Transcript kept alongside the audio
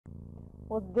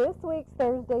Well, this week's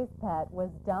Thursday's pet was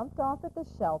dumped off at the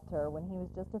shelter when he was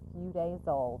just a few days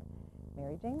old.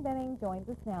 Mary Jane Benning joins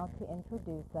us now to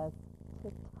introduce us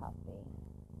to Tuffy.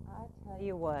 I tell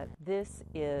you what, this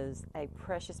is a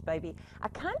precious baby. I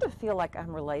kind of feel like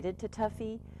I'm related to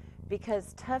Tuffy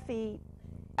because Tuffy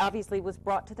obviously was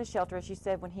brought to the shelter, as you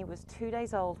said, when he was 2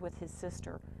 days old with his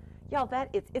sister. Y'all,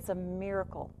 it's a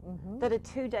miracle that a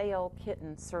 2-day-old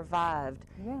kitten survived.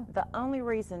 Yeah. The only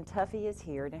reason Tuffy is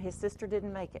here, and his sister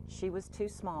didn't make it, she was too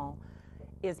small,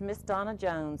 is Miss Donna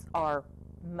Jones, our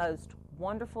most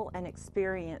wonderful and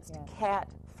experienced cat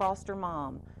foster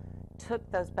mom,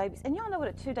 took those babies. And y'all know what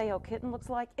a 2-day-old kitten looks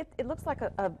like? It looks like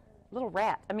a little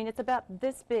rat. I mean, it's about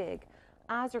this big.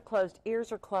 Eyes are closed,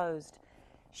 ears are closed.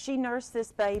 She nursed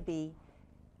this baby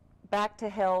back to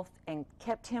health and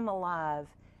kept him alive.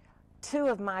 2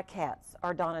 of my cats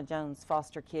are Donna Jones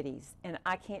foster kitties, and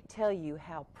I can't tell you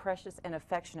how precious and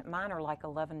affectionate. Mine are like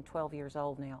 11, 12 years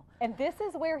old now. And this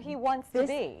is where he wants to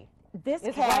be. This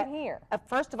is cat, right here.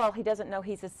 First of all, he doesn't know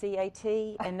he's a CAT,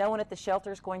 and no one at the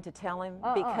shelter is going to tell him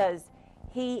because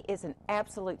he is an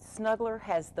absolute snuggler,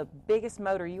 has the biggest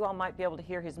motor. You all might be able to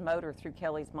hear his motor through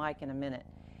Kelly's mic in a minute.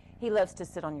 He loves to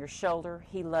sit on your shoulder.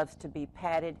 He loves to be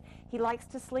patted. He likes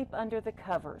to sleep under the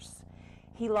covers.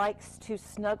 He likes to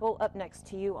snuggle up next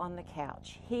to you on the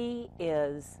couch. He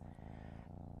is,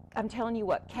 I'm telling you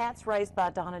what, cats raised by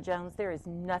Donna Jones, there is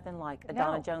nothing like a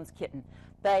Donna Jones kitten.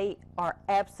 They are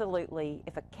absolutely,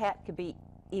 if a cat could be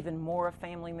even more a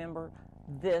family member,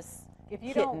 this If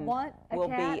you kitten don't want a will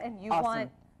cat be and you awesome.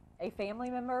 want a family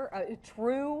member, a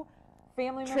true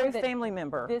family member. True family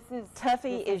member.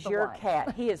 Tuffy is your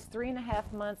cat. He is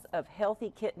 3.5 months of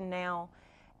healthy kitten now,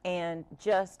 and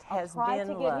just has been loved. I'll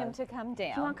try to get him to come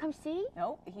down. You want to come see?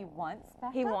 No, he wants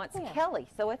back He up wants there. Kelly,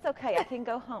 so it's okay. I can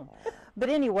go home. But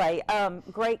anyway,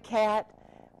 great cat.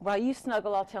 While you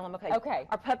snuggle, I'll tell him. Okay. Okay.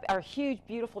 Our huge,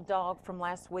 beautiful dog from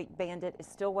last week, Bandit, is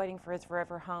still waiting for his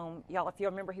forever home. Y'all, if you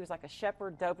remember, he was like a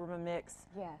shepherd Doberman mix.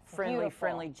 Yes.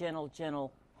 Friendly,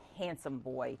 gentle, handsome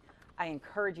boy. I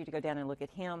encourage you to go down and look at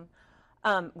him.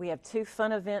 We have 2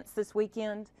 fun events this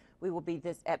weekend. We will be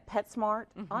at PetSmart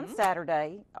on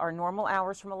Saturday, our normal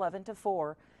hours from 11 to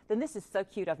 4. Then this is so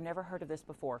cute. I've never heard of this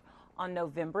before. On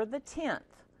November the 10th,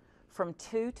 from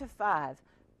 2 to 5,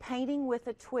 Painting with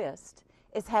a Twist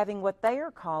is having what they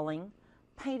are calling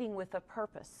Painting with a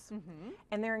Purpose.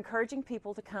 And they're encouraging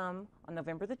people to come on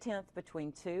November the 10th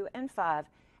between 2 and 5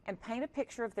 and paint a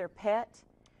picture of their pet.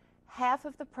 Half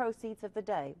of the proceeds of the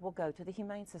day will go to the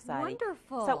Humane Society.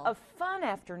 Wonderful. So a fun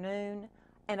afternoon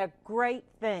and a great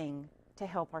thing to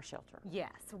help our shelter.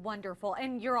 Yes, wonderful.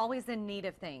 And you're always in need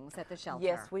of things at the shelter.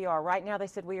 Yes, we are. Right now they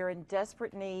said we are in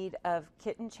desperate need of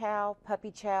kitten chow,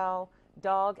 puppy chow,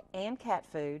 dog and cat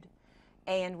food.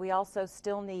 And we also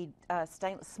still need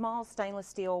small stainless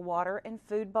steel water and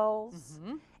food bowls.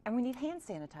 And we need hand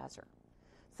sanitizer.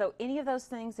 So any of those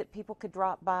things that people could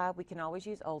drop by, we can always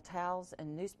use old towels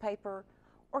and newspaper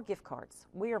or gift cards.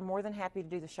 We are more than happy to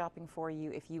do the shopping for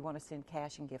you if you want to send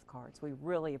cash and gift cards. We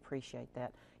really appreciate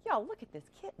that. Y'all, look at this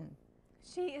kitten.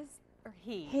 She is, or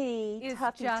he is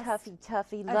Tuffy,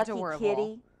 Tuffy, adorable. Lucky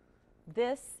kitty.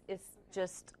 This is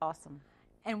just awesome.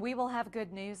 And we will have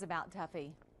good news about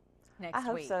Tuffy next week. I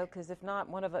hope so, because if not,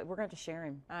 we're going to have to share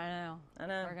him. I know.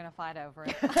 We're going to fight over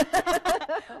it.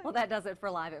 Well, that does it for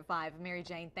Live at 5. Mary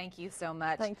Jane, thank you so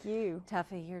much. Thank you.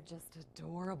 Tuffy, you're just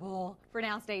adorable. For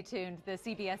now, stay tuned. The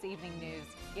CBS Evening News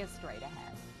is straight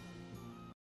ahead.